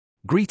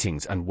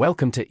Greetings and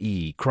welcome to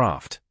EE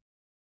Craft.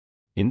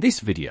 In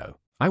this video,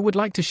 I would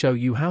like to show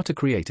you how to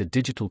create a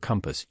digital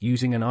compass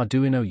using an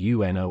Arduino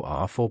UNO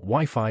R4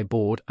 Wi-Fi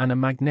board and a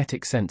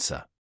magnetic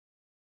sensor.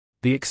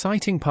 The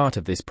exciting part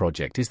of this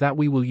project is that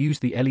we will use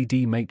the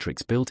LED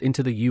matrix built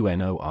into the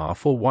UNO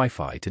R4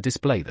 Wi-Fi to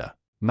display the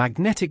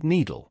magnetic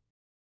needle.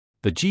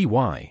 The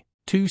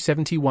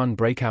GY271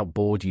 breakout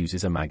board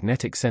uses a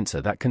magnetic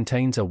sensor that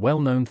contains a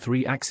well-known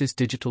 3-axis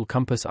digital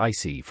compass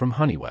IC from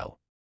Honeywell.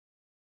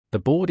 The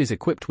board is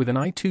equipped with an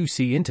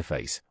I2C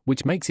interface,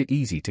 which makes it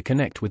easy to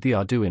connect with the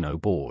Arduino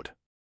board.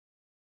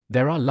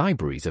 There are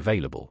libraries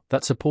available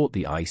that support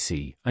the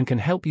IC and can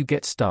help you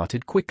get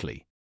started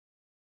quickly.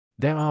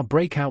 There are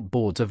breakout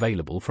boards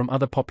available from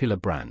other popular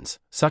brands,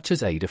 such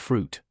as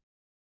Adafruit.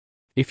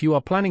 If you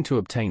are planning to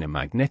obtain a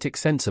magnetic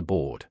sensor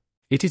board,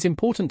 it is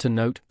important to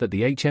note that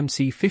the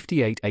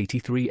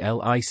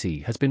HMC5883L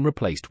IC has been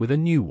replaced with a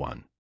new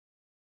one.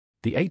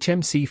 The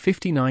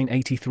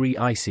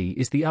HMC5983 IC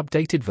is the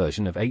updated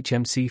version of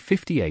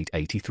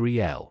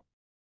HMC5883L.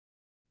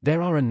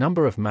 There are a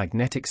number of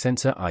magnetic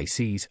sensor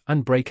ICs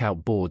and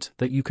breakout boards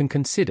that you can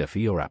consider for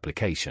your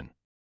application.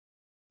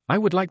 I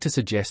would like to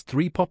suggest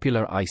 3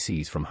 popular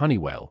ICs from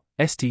Honeywell,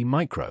 ST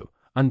Micro,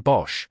 and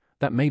Bosch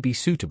that may be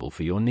suitable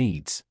for your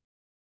needs.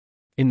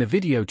 In the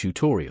video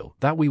tutorial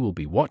that we will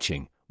be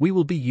watching, we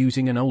will be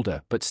using an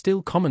older but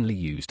still commonly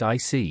used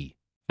IC,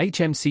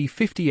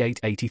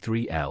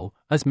 HMC5883L,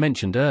 as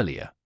mentioned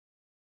earlier.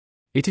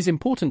 It is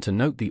important to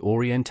note the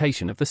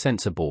orientation of the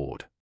sensor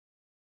board.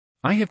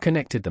 I have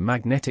connected the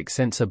magnetic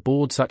sensor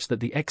board such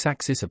that the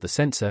x-axis of the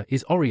sensor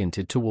is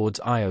oriented towards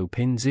I/O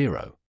pin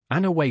 0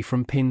 and away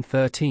from pin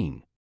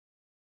 13.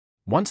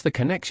 Once the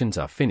connections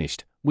are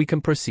finished, we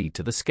can proceed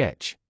to the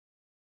sketch.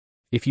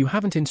 If you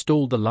haven't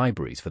installed the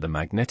libraries for the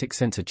magnetic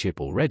sensor chip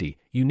already,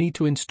 you need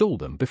to install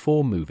them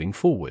before moving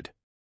forward.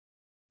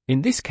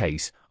 In this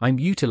case, I'm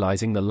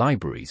utilizing the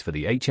libraries for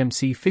the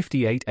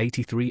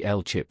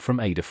HMC5883L chip from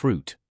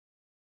Adafruit.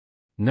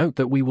 Note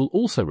that we will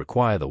also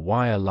require the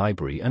wire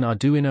library and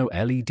Arduino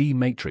LED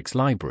matrix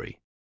library.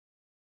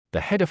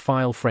 The header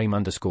file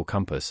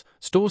frame_compass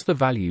stores the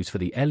values for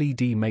the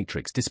LED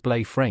matrix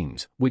display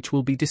frames, which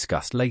will be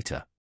discussed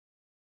later.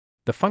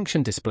 The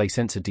function display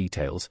sensor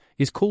details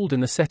is called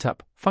in the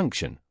setup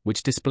function,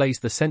 which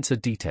displays the sensor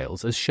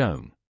details as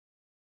shown.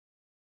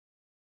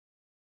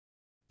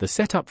 The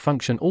setup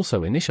function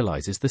also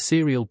initializes the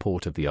serial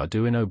port of the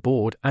Arduino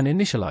board and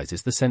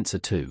initializes the sensor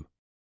too.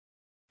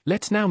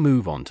 Let's now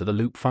move on to the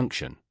loop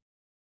function.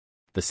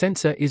 The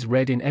sensor is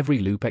read in every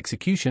loop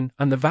execution,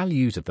 and the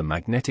values of the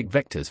magnetic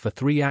vectors for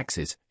 3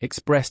 axes,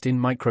 expressed in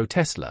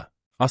microtesla,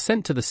 are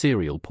sent to the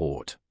serial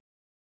port.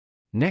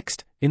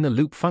 Next, in the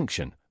loop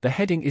function, the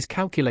heading is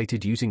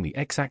calculated using the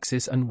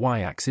x-axis and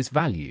y-axis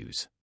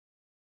values.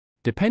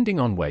 Depending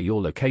on where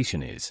your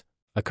location is,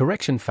 a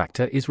correction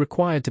factor is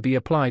required to be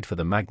applied for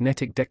the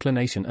magnetic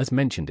declination as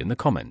mentioned in the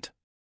comment.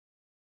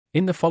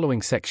 In the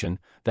following section,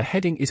 the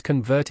heading is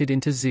converted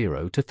into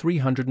 0 to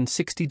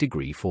 360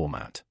 degree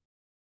format.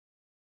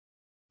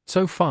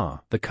 So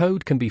far, the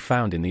code can be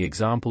found in the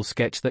example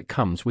sketch that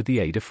comes with the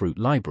Adafruit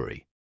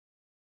library.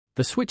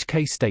 The switch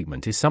case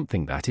statement is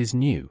something that is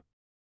new.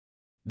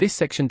 This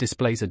section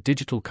displays a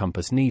digital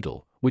compass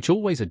needle, which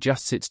always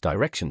adjusts its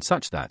direction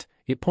such that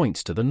it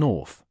points to the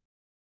north.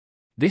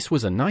 This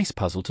was a nice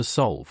puzzle to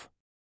solve.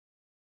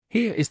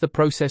 Here is the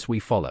process we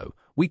follow.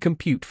 We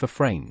compute for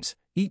frames,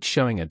 each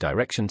showing a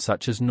direction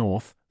such as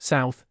north,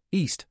 south,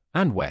 east,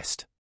 and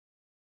west.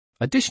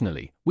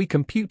 Additionally, we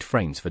compute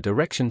frames for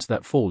directions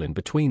that fall in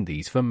between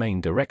these for main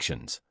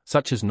directions,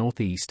 such as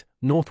northeast,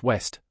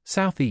 northwest,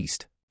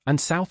 southeast, and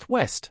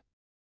southwest.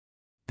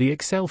 The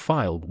Excel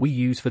file we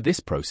use for this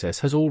process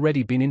has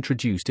already been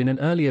introduced in an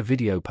earlier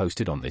video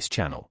posted on this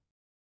channel.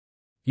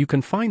 You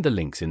can find the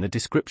links in the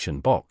description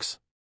box.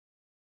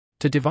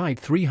 To divide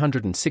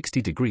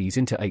 360 degrees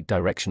into 8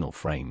 directional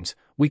frames,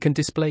 we can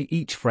display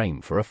each frame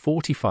for a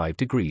 45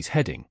 degrees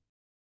heading.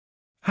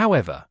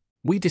 However,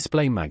 we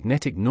display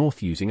magnetic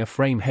north using a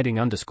frame heading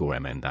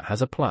 _MN that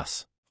has a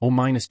plus or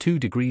 -2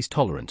 degrees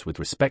tolerance with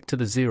respect to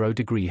the 0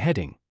 degree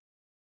heading.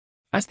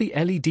 As the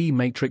LED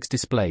matrix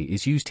display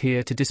is used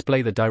here to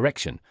display the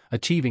direction,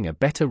 achieving a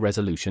better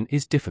resolution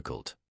is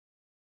difficult.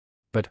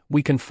 But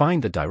we can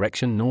find the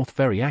direction north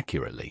very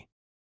accurately.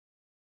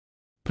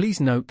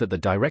 Please note that the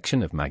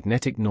direction of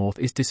magnetic north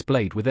is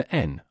displayed with a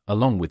N,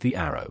 along with the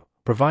arrow,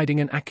 providing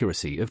an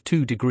accuracy of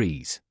 2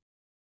 degrees.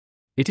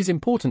 It is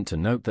important to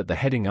note that the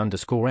heading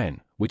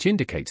 _N, which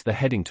indicates the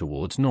heading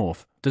towards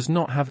north, does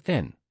not have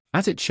N,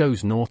 as it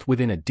shows north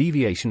within a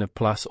deviation of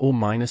plus or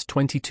minus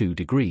 22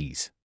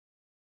 degrees.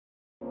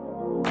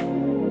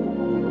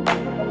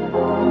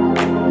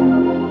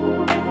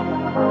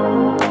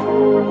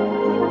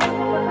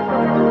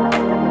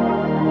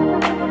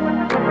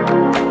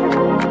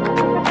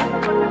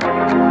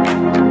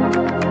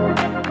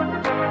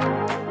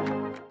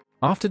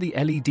 After the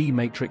LED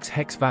matrix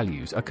hex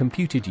values are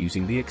computed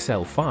using the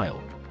Excel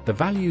file, the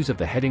values of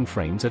the heading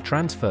frames are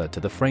transferred to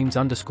the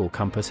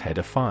frames_compass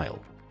header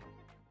file.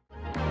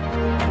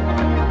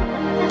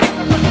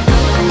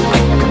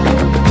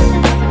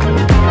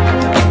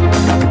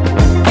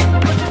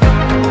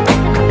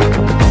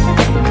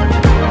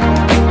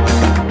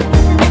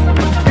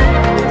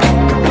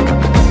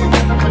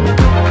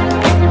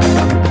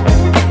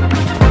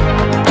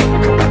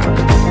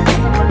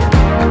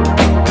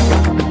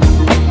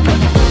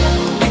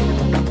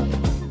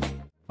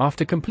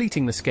 After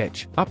completing the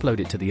sketch, upload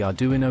it to the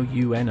Arduino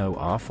UNO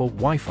R4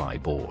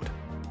 WiFi board.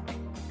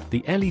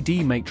 The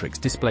LED matrix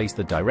displays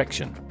the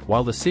direction,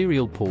 while the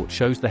serial port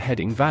shows the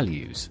heading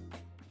values.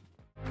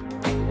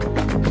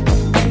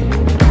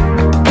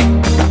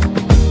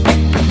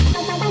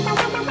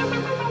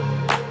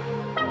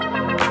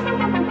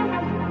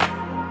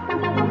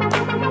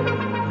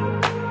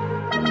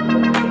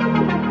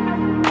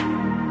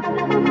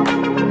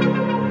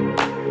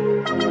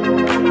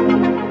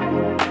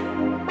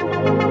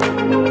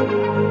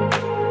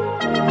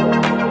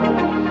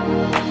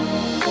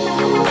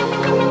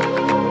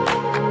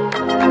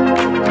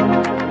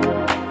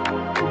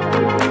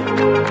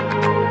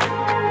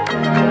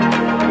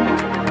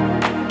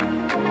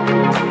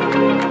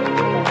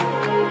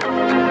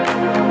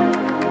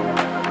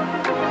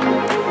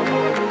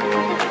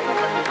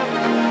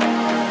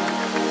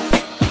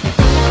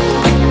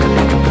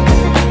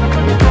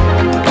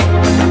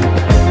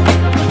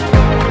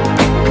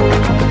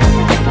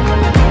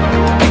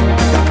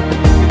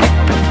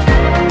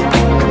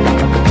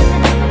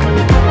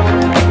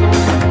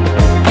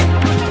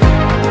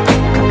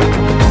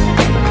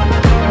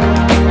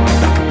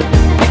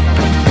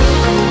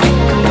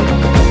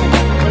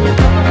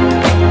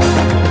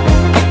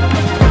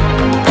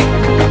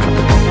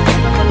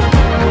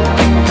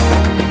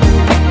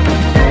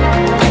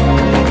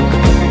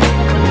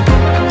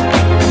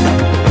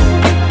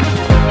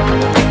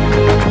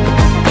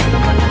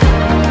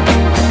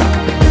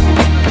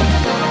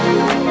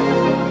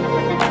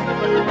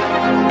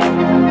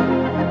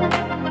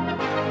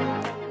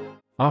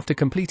 After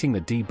completing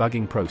the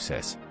debugging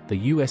process,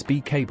 the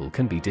USB cable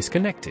can be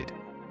disconnected.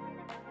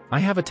 I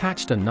have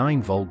attached a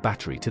 9-volt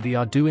battery to the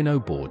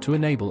Arduino board to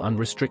enable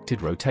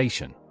unrestricted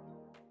rotation.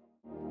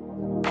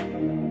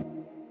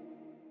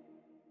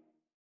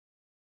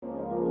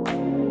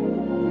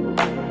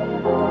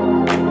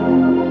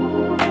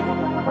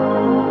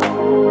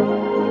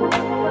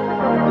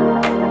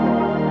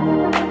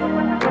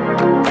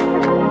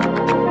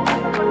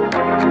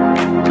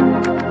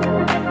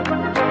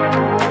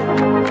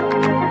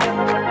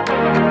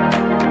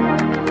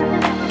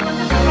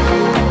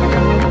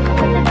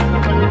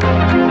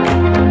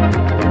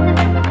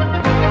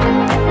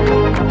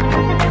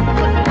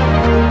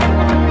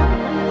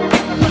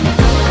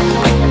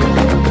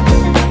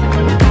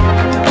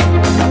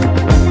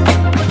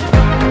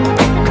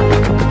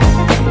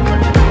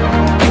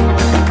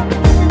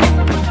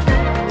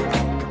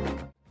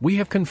 We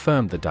have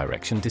confirmed the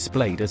direction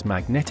displayed as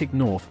magnetic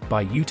north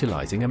by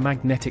utilizing a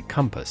magnetic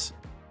compass.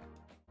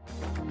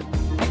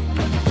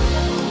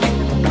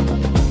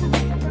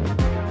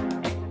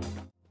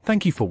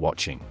 Thank you for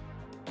watching.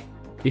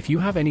 If you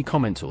have any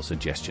comments or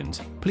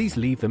suggestions, please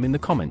leave them in the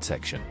comment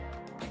section.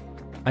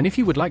 And if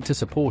you would like to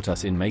support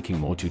us in making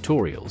more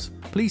tutorials,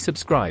 please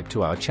subscribe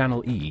to our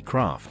channel EE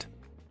Craft.